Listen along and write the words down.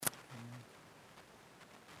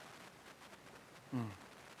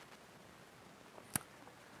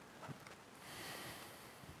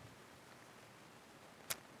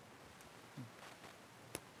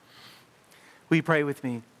Will you pray with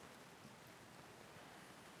me?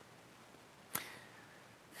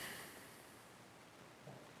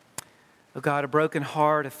 Oh God, a broken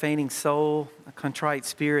heart, a fainting soul, a contrite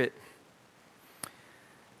spirit,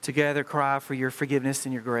 together cry for your forgiveness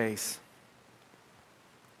and your grace.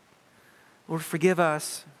 Lord, forgive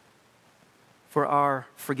us for our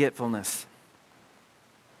forgetfulness.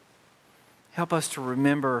 Help us to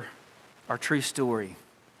remember our true story.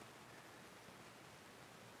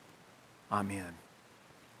 Amen.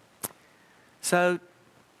 So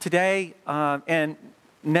today and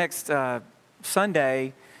next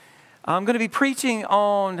Sunday, I'm going to be preaching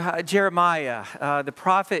on Jeremiah, the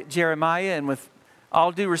prophet Jeremiah, and with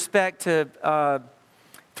all due respect to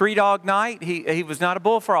Three Dog Night, he was not a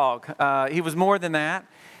bullfrog. He was more than that,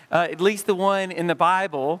 at least the one in the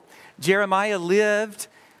Bible. Jeremiah lived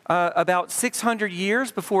about 600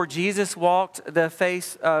 years before Jesus walked the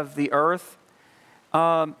face of the earth.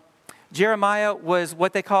 Jeremiah was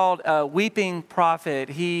what they called a weeping prophet.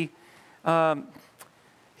 He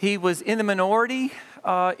was in the minority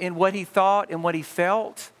in what he thought and what he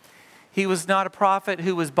felt. He was not a prophet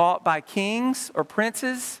who was bought by kings or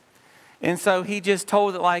princes. And so he just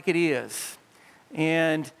told it like it is.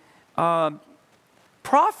 And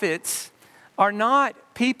prophets are not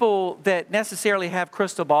people that necessarily have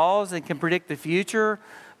crystal balls and can predict the future.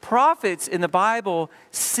 Prophets in the Bible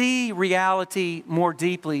see reality more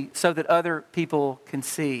deeply so that other people can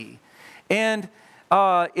see. And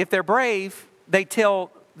if they're brave, they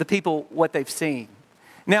tell the people what they've seen.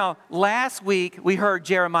 Now, last week we heard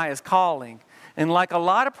Jeremiah's calling. And like a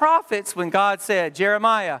lot of prophets, when God said,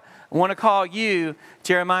 Jeremiah, I want to call you,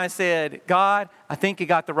 Jeremiah said, God, I think you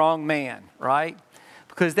got the wrong man, right?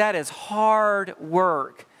 Because that is hard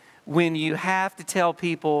work when you have to tell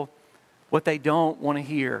people what they don't want to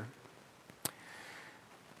hear.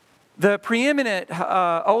 The preeminent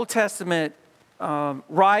Old Testament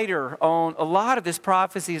writer on a lot of this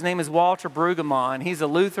prophecy, his name is Walter Brueggemann. He's a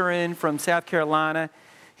Lutheran from South Carolina.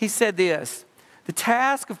 He said this: the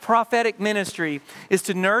task of prophetic ministry is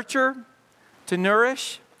to nurture, to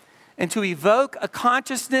nourish, and to evoke a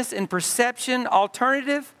consciousness and perception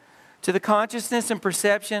alternative to the consciousness and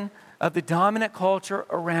perception of the dominant culture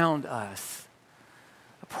around us.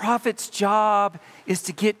 A prophet's job is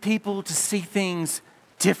to get people to see things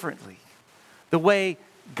differently, the way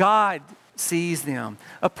God sees them.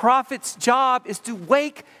 A prophet's job is to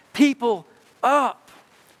wake people up.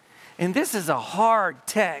 And this is a hard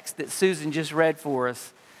text that Susan just read for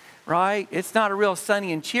us, right? It's not a real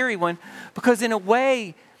sunny and cheery one because in a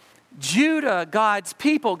way, Judah, God's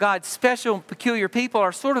people, God's special and peculiar people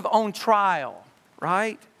are sort of on trial,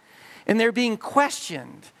 right? And they're being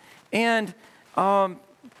questioned. And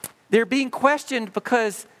they're being questioned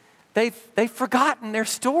because they've forgotten their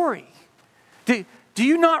story. Do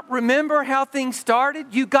you not remember how things started?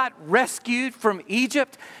 You got rescued from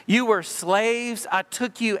Egypt. You were slaves. I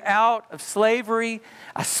took you out of slavery.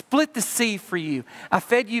 I split the sea for you. I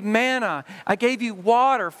fed you manna. I gave you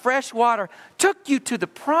water, fresh water. Took you to the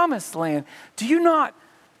promised land. Do you not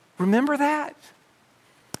remember that?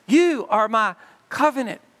 You are my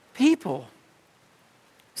covenant people.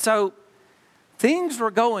 So things were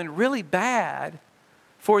going really bad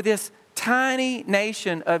for this tiny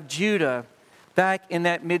nation of Judah back in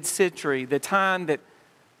that mid-century, the time that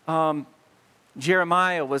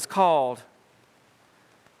Jeremiah was called.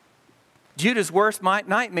 Judah's worst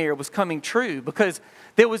nightmare was coming true because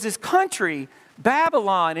there was this country,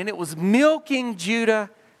 Babylon, and it was milking Judah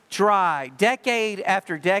dry, decade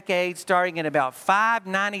after decade, starting in about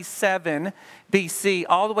 597 BC,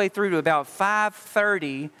 all the way through to about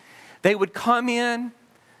 530. They would come in,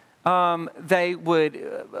 they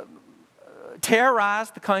would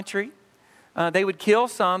terrorize the country. They would kill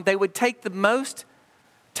some. They would take the most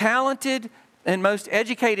talented and most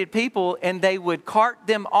educated people and they would cart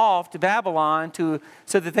them off to Babylon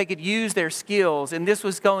so that they could use their skills. And this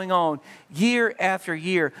was going on year after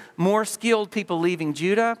year. More skilled people leaving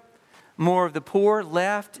Judah. More of the poor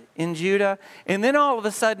left in Judah. And then all of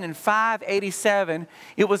a sudden in 587,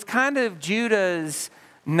 it was kind of Judah's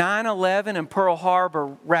 9/11 and Pearl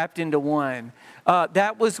Harbor wrapped into one.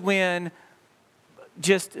 That was when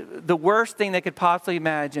just the worst thing they could possibly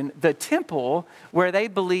imagine, the temple where they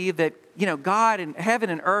believed that, God and heaven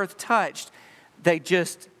and earth touched, they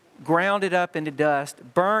just ground it up into dust,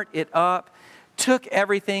 burnt it up, took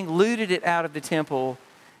everything, looted it out of the temple,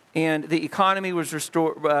 and the economy was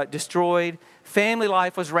destroyed. Family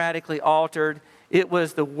life was radically altered. It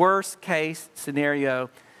was the worst case scenario.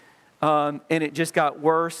 and it just got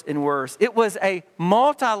worse and worse. It was a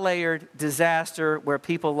multi-layered disaster where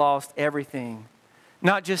people lost everything.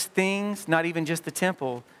 Not just things, not even just the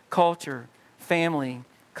temple, culture, family,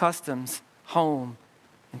 customs, home,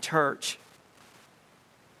 and church.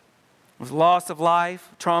 It was loss of life,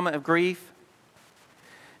 trauma of grief.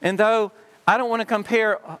 And though I don't want to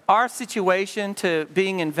compare our situation to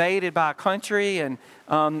being invaded by a country, and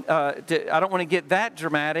I don't want to get that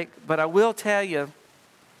dramatic, but I will tell you,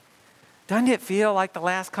 doesn't it feel like the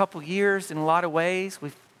last couple years in a lot of ways,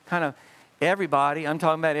 we've kind of, everybody, I'm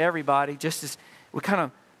talking about everybody, just as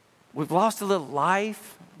we've lost a little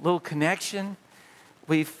life, a little connection.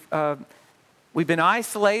 We've been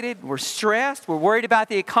isolated, we're stressed, we're worried about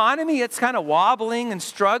the economy. It's kind of wobbling and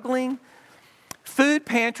struggling. Food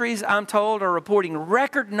pantries, I'm told, are reporting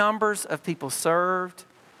record numbers of people served.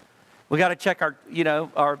 We got to check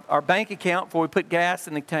our bank account before we put gas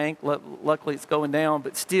in the tank. Luckily, it's going down,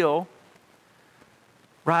 but still.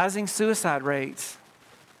 Rising suicide rates,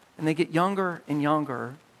 and they get younger and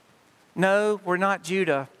younger. No, we're not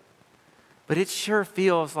Judah, but it sure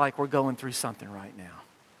feels like we're going through something right now.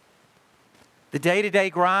 The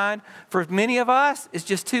day-to-day grind for many of us is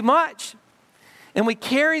just too much. And we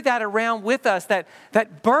carry that around with us, that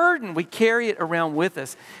burden, we carry it around with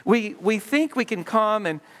us. We think we can come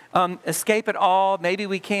and escape it all. Maybe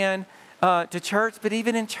we can to church, but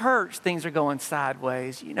even in church, things are going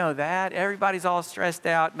sideways. You know that. Everybody's all stressed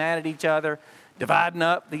out, mad at each other, dividing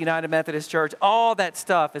up the United Methodist Church. All that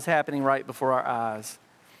stuff is happening right before our eyes.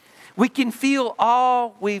 We can feel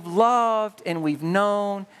all we've loved and we've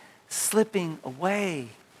known slipping away.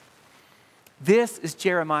 This is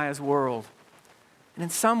Jeremiah's world. And in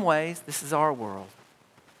some ways, this is our world.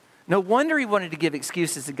 No wonder he wanted to give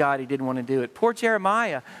excuses to God. He didn't want to do it. Poor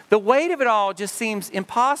Jeremiah. The weight of it all just seems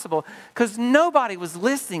impossible because nobody was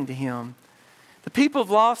listening to him. The people have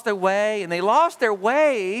lost their way, and they lost their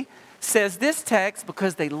way, says this text,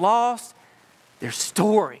 because they lost their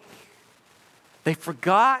story. They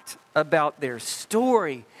forgot about their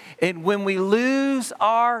story. And when we lose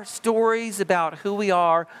our stories about who we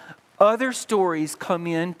are, other stories come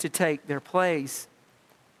in to take their place.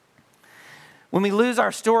 When we lose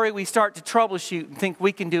our story, we start to troubleshoot and think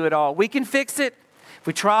we can do it all. We can fix it. If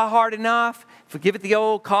we try hard enough, if we give it the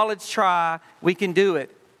old college try, we can do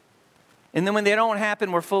it. And then when they don't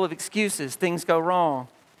happen, we're full of excuses. Things go wrong,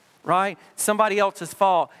 right? Somebody else's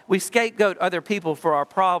fault. We scapegoat other people for our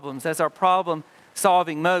problems. That's our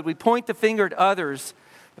problem-solving mode. We point the finger at others.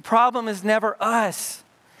 The problem is never us.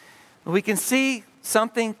 We can see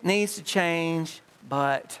something needs to change,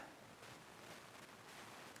 but...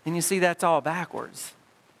 And you see, that's all backwards.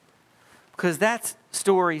 Because that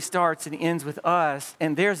story starts and ends with us,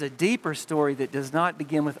 and there's a deeper story that does not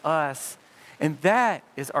begin with us, and that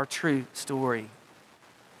is our true story.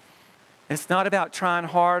 It's not about trying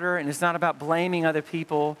harder, and it's not about blaming other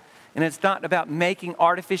people, and it's not about making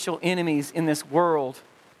artificial enemies in this world.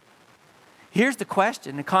 Here's the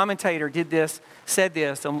question. The commentator said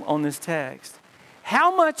this on this text.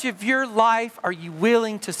 How much of your life are you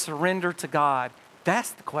willing to surrender to God?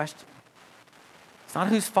 That's the question. It's not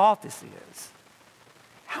whose fault this is.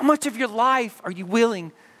 How much of your life are you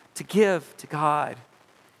willing to give to God?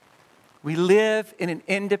 We live in an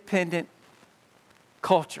independent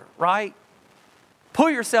culture, right?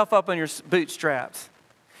 Pull yourself up on your bootstraps.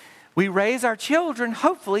 We raise our children,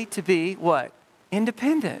 hopefully, to be what?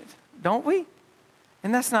 Independent, don't we?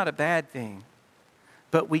 And that's not a bad thing.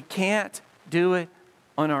 But we can't do it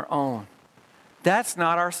on our own. That's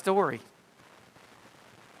not our story.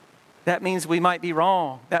 That means we might be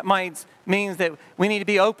wrong. That means that we need to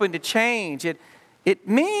be open to change. It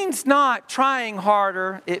means not trying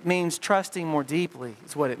harder. It means trusting more deeply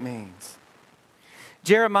is what it means.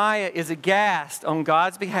 Jeremiah is aghast on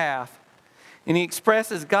God's behalf, and he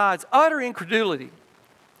expresses God's utter incredulity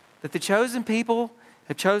that the chosen people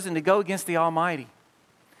have chosen to go against the Almighty.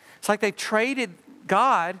 It's like they've traded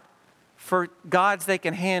God for gods they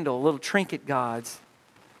can handle, little trinket gods.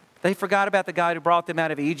 They forgot about the God who brought them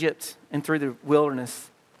out of Egypt and through the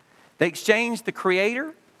wilderness. They exchanged the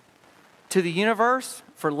Creator to the universe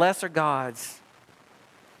for lesser gods.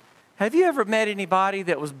 Have you ever met anybody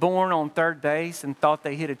that was born on third base and thought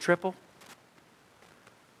they hit a triple?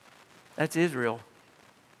 That's Israel.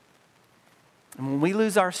 And when we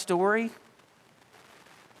lose our story,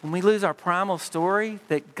 when we lose our primal story,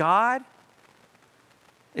 that God,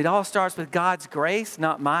 it all starts with God's grace,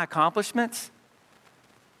 not my accomplishments,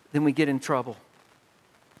 then we get in trouble.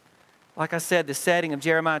 Like I said, the setting of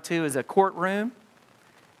Jeremiah 2 is a courtroom.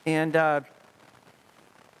 And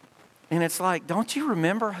it's like, don't you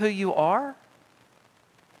remember who you are?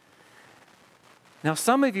 Now,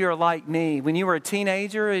 some of you are like me. When you were a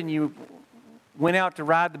teenager and you went out to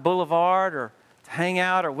ride the boulevard or to hang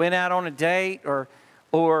out or went out on a date or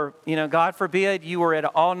God forbid, you were at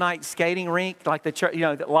an all-night skating rink like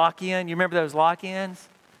the lock-in. You remember those lock-ins?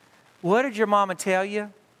 What did your mama tell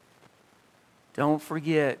you? Don't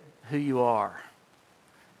forget who you are.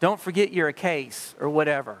 Don't forget you're a case or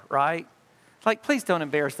whatever, right? Like, please don't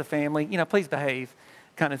embarrass the family. Please behave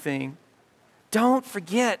kind of thing. Don't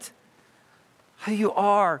forget who you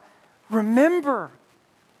are. Remember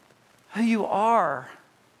who you are.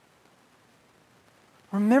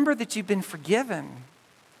 Remember that you've been forgiven.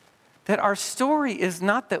 That our story is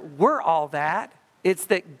not that we're all that. It's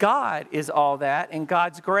that God is all that, and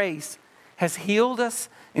God's grace has healed us,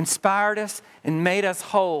 inspired us, and made us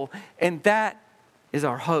whole. And that is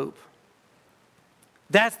our hope.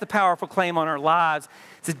 That's the powerful claim on our lives.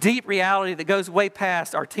 It's a deep reality that goes way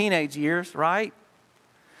past our teenage years, right?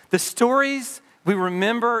 The stories we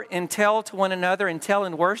remember and tell to one another and tell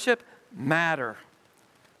in worship matter.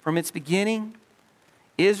 From its beginning,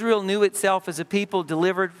 Israel knew itself as a people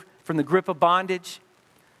delivered from the grip of bondage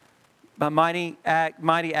by mighty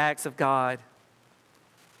acts of God.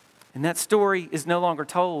 And that story is no longer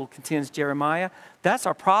told, contends Jeremiah. That's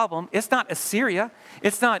our problem. It's not Assyria.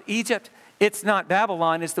 It's not Egypt. It's not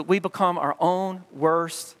Babylon. It's that we become our own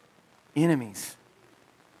worst enemies.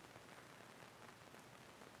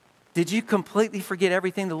 Did you completely forget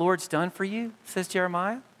everything the Lord's done for you, says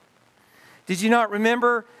Jeremiah? Did you not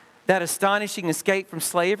remember that astonishing escape from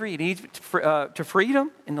slavery in Egypt to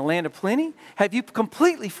freedom in the land of plenty? Have you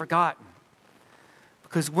completely forgotten?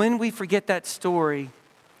 Because when we forget that story,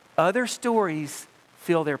 other stories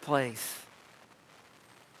fill their place.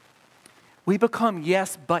 We become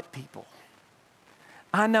yes, but people.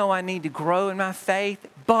 I know I need to grow in my faith,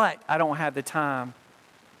 but I don't have the time.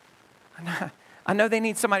 I know they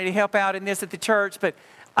need somebody to help out in this at the church, but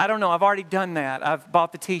I don't know. I've already done that. I've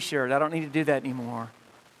bought the t-shirt. I don't need to do that anymore.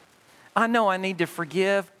 I know I need to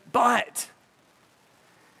forgive, but.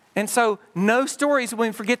 And so no stories, when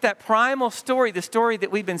we forget that primal story, the story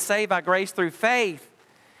that we've been saved by grace through faith,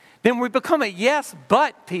 then we become a yes,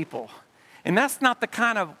 but people. And that's not the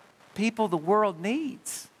kind of people the world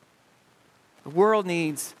needs. The world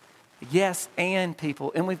needs yes and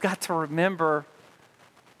people. And we've got to remember,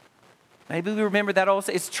 maybe we remember that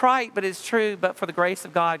also. It's trite, but it's true. But for the grace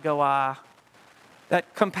of God go I.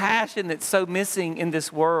 That compassion that's so missing in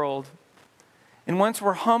this world. And once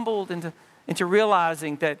we're humbled into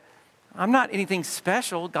realizing that I'm not anything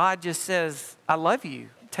special, God just says, I love you.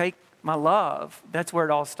 Take my love. That's where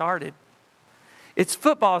it all started. It's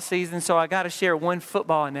football season, so I got to share one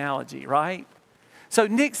football analogy, right? So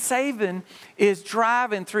Nick Saban is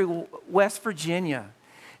driving through West Virginia,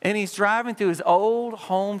 and he's driving through his old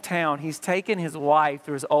hometown. He's taken his wife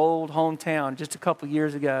through his old hometown just a couple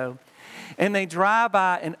years ago, and they drive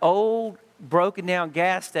by an old broken down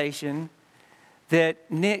gas station that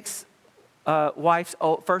Nick's wife's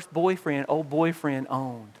old boyfriend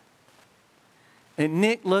owned. And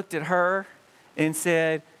Nick looked at her and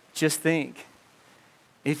said, just think,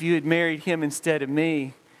 if you had married him instead of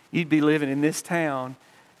me, you'd be living in this town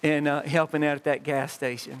and helping out at that gas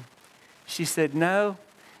station. She said, no,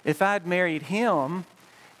 if I'd married him,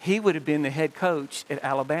 he would have been the head coach at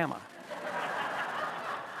Alabama.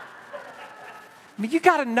 I mean, you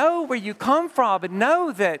got to know where you come from and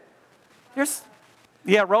know that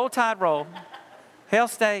roll tide, roll. Hail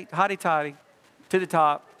State, hotty toddy, to the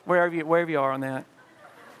top, wherever you are on that.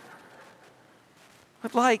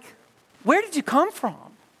 But where did you come from?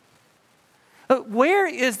 Where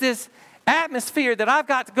is this atmosphere that I've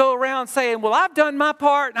got to go around saying, well, I've done my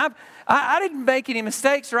part, and I didn't make any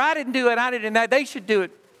mistakes, or I didn't do it, I didn't that. They should do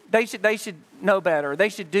it. They should know better. They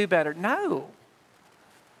should do better. No.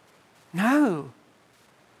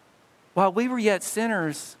 While we were yet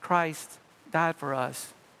sinners, Christ died for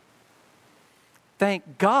us.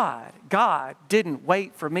 Thank God, God didn't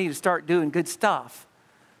wait for me to start doing good stuff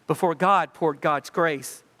before God poured God's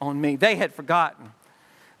grace on me. They had forgotten.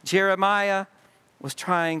 Jeremiah was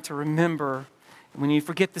trying to remember. When you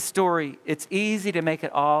forget the story, it's easy to make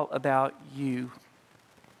it all about you.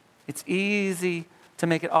 It's easy to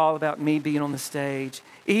make it all about me being on the stage.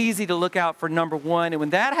 Easy to look out for number one. And when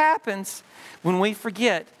that happens, when we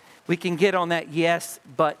forget, we can get on that yes,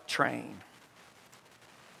 but train.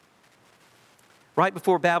 Right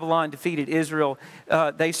before Babylon defeated Israel,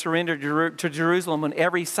 they surrendered to Jerusalem on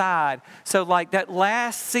every side. So that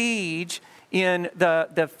last siege in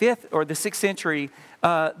the 5th or the 6th century,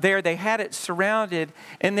 they had it surrounded.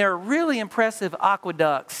 And there are really impressive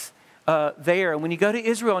aqueducts there. And when you go to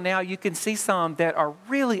Israel now, you can see some that are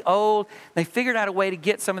really old. They figured out a way to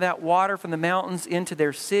get some of that water from the mountains into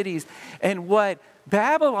their cities. And what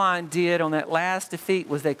Babylon did on that last defeat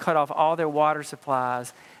was they cut off all their water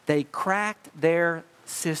supplies. They cracked their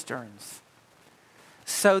cisterns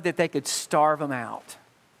so that they could starve them out.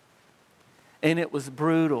 And it was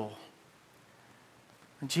brutal.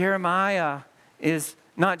 Jeremiah is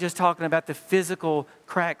not just talking about the physical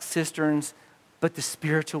cracked cisterns, but the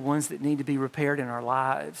spiritual ones that need to be repaired in our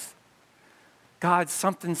lives. God,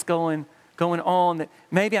 something's going on that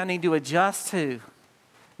maybe I need to adjust to.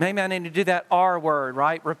 Maybe I need to do that R word,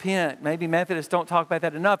 right? Repent. Maybe Methodists don't talk about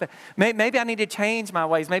that enough. Maybe I need to change my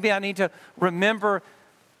ways. Maybe I need to remember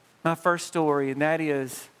my first story, and that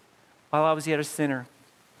is, while I was yet a sinner,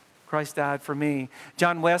 Christ died for me.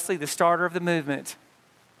 John Wesley, the starter of the movement,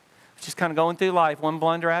 was just kind of going through life, one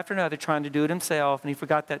blunder after another, trying to do it himself, and he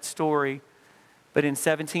forgot that story. But in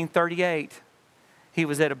 1738, he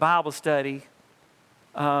was at a Bible study,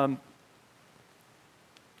 and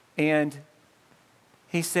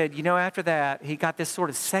he said, after that, he got this sort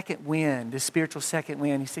of second wind, this spiritual second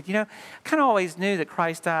wind. He said, I kind of always knew that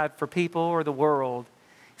Christ died for people or the world.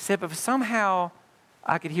 He said, but somehow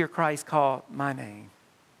I could hear Christ call my name.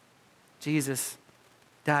 Jesus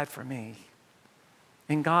died for me.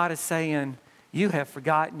 And God is saying, you have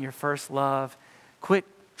forgotten your first love. Quit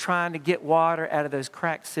trying to get water out of those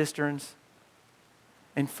cracked cisterns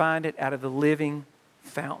and find it out of the living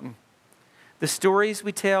fountain. The stories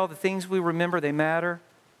we tell, the things we remember, they matter.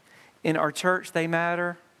 In our church, they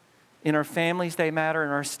matter. In our families, they matter. In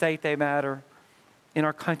our state, they matter. In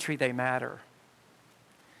our country, they matter.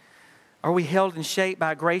 Are we held and shaped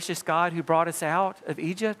by a gracious God who brought us out of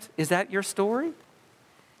Egypt? Is that your story?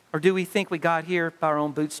 Or do we think we got here by our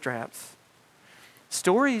own bootstraps?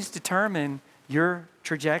 Stories determine your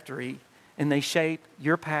trajectory, and they shape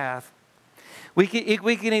your path. We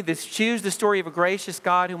can either choose the story of a gracious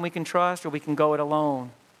God whom we can trust, or we can go it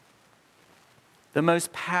alone. The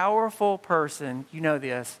most powerful person, you know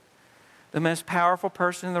this, the most powerful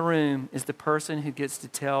person in the room is the person who gets to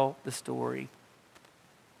tell the story.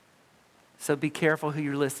 So be careful who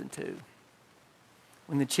you listen to.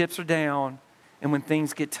 When the chips are down and when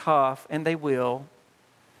things get tough, and they will,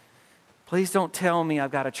 please don't tell me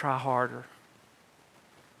I've got to try harder.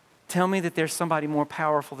 Tell me that there's somebody more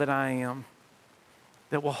powerful than I am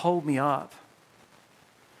that will hold me up.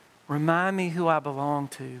 Remind me who I belong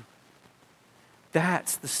to.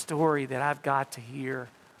 That's the story that I've got to hear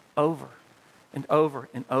over and over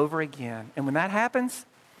and over again. And when that happens,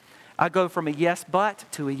 I go from a yes but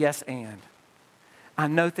to a yes and. I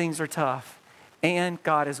know things are tough, and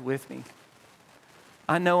God is with me.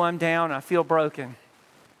 I know I'm down, I feel broken,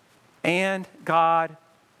 and God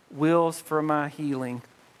wills for my healing.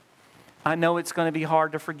 I know it's going to be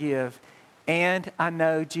hard to forgive, and I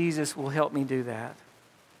know Jesus will help me do that.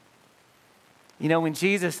 When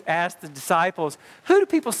Jesus asked the disciples, who do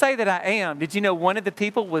people say that I am? Did you know one of the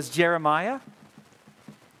people was Jeremiah?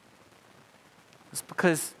 It's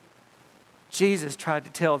because Jesus tried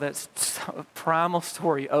to tell that primal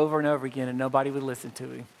story over and over again, and nobody would listen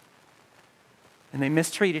to him. And they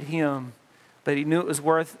mistreated him, but he knew it was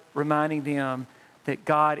worth reminding them that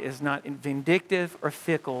God is not vindictive or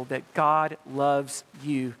fickle, that God loves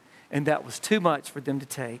you. And that was too much for them to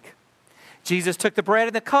take. Jesus took the bread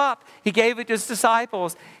and the cup. He gave it to his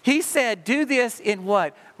disciples. He said, do this in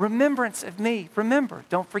what? Remembrance of me. Remember.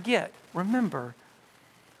 Don't forget. Remember.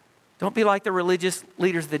 Don't be like the religious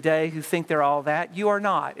leaders of the day who think they're all that. You are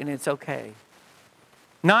not, and it's okay.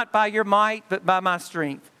 Not by your might, but by my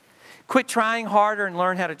strength. Quit trying harder and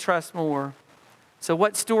learn how to trust more. So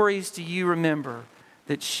what stories do you remember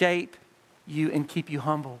that shape you and keep you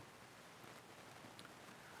humble?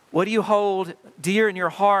 What do you hold dear in your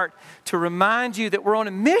heart to remind you that we're on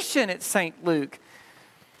a mission at St. Luke?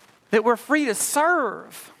 That we're free to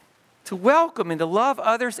serve, to welcome and to love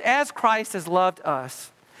others as Christ has loved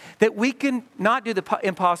us. That we can not do the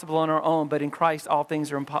impossible on our own, but in Christ all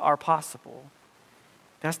things are possible.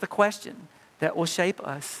 That's the question that will shape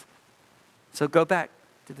us. So go back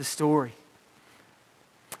to the story.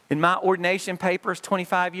 In my ordination papers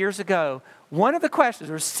 25 years ago, one of the questions,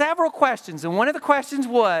 there were several questions, and one of the questions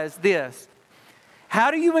was this: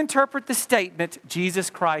 how do you interpret the statement, Jesus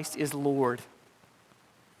Christ is Lord?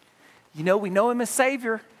 We know him as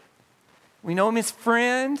Savior. We know him as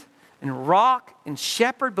friend and rock and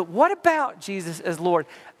shepherd, but what about Jesus as Lord?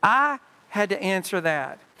 I had to answer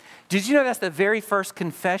that. Did you know that's the very first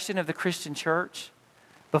confession of the Christian church?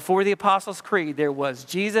 Before the Apostles' Creed, there was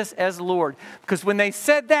Jesus as Lord. Because when they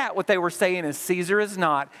said that, what they were saying is Caesar is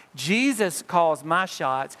not. Jesus calls my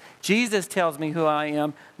shots. Jesus tells me who I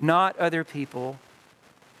am, not other people.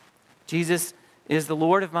 Jesus is the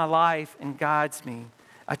Lord of my life and guides me.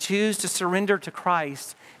 I choose to surrender to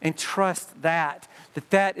Christ and trust that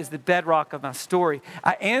is the bedrock of my story.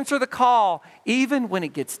 I answer the call even when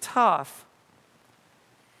it gets tough,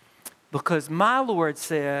 because my Lord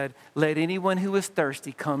said, let anyone who is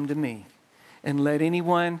thirsty come to me, and let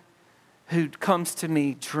anyone who comes to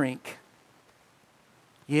me drink.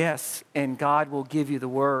 Yes, and God will give you the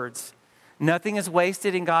words. Nothing is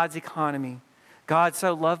wasted in God's economy. God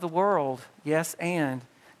so loved the world, yes, and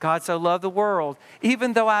God so loved the world.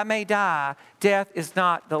 Even though I may die, death is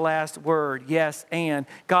not the last word, yes, and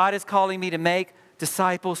God is calling me to make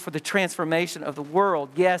disciples for the transformation of the world,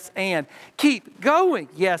 yes, and keep going,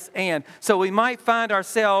 yes, and so we might find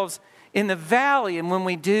ourselves in the valley, and when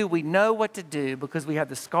we do, we know what to do because we have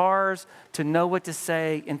the scars to know what to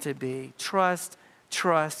say and to be. Trust,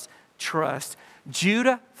 trust, trust.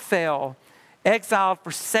 Judah fell, exiled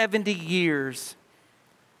for 70 years.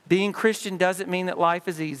 Being Christian doesn't mean that life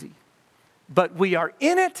is easy, but we are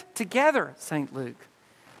in it together, St. Luke.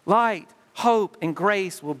 Light, hope, and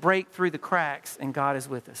grace will break through the cracks, and God is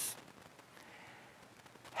with us.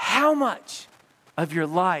 How much of your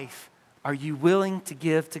life are you willing to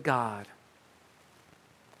give to God?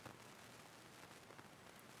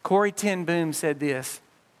 Corrie ten Boom said this: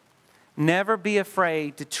 never be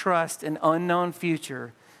afraid to trust an unknown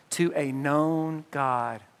future to a known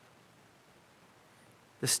God.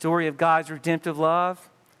 The story of God's redemptive love,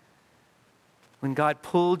 when God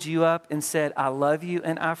pulled you up and said, I love you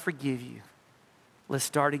and I forgive you. Let's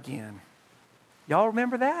start again. Y'all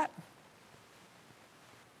remember that?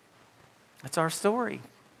 That's our story.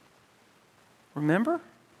 Remember?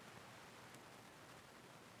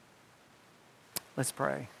 Let's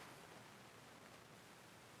pray.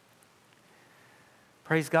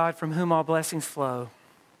 Praise God, from whom all blessings flow.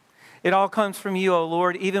 It all comes from you, O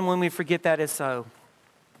Lord, even when we forget that is so.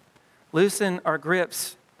 Loosen our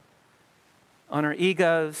grips on our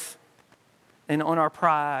egos and on our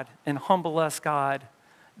pride, and humble us, God,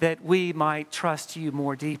 that we might trust you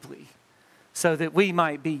more deeply, so that we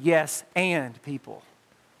might be yes and people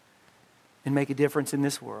and make a difference in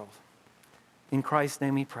this world. In Christ's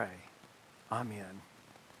name we pray. Amen.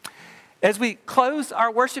 As we close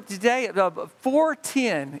our worship today,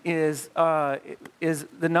 410 is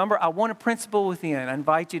the number. I want a principle within. I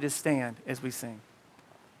invite you to stand as we sing.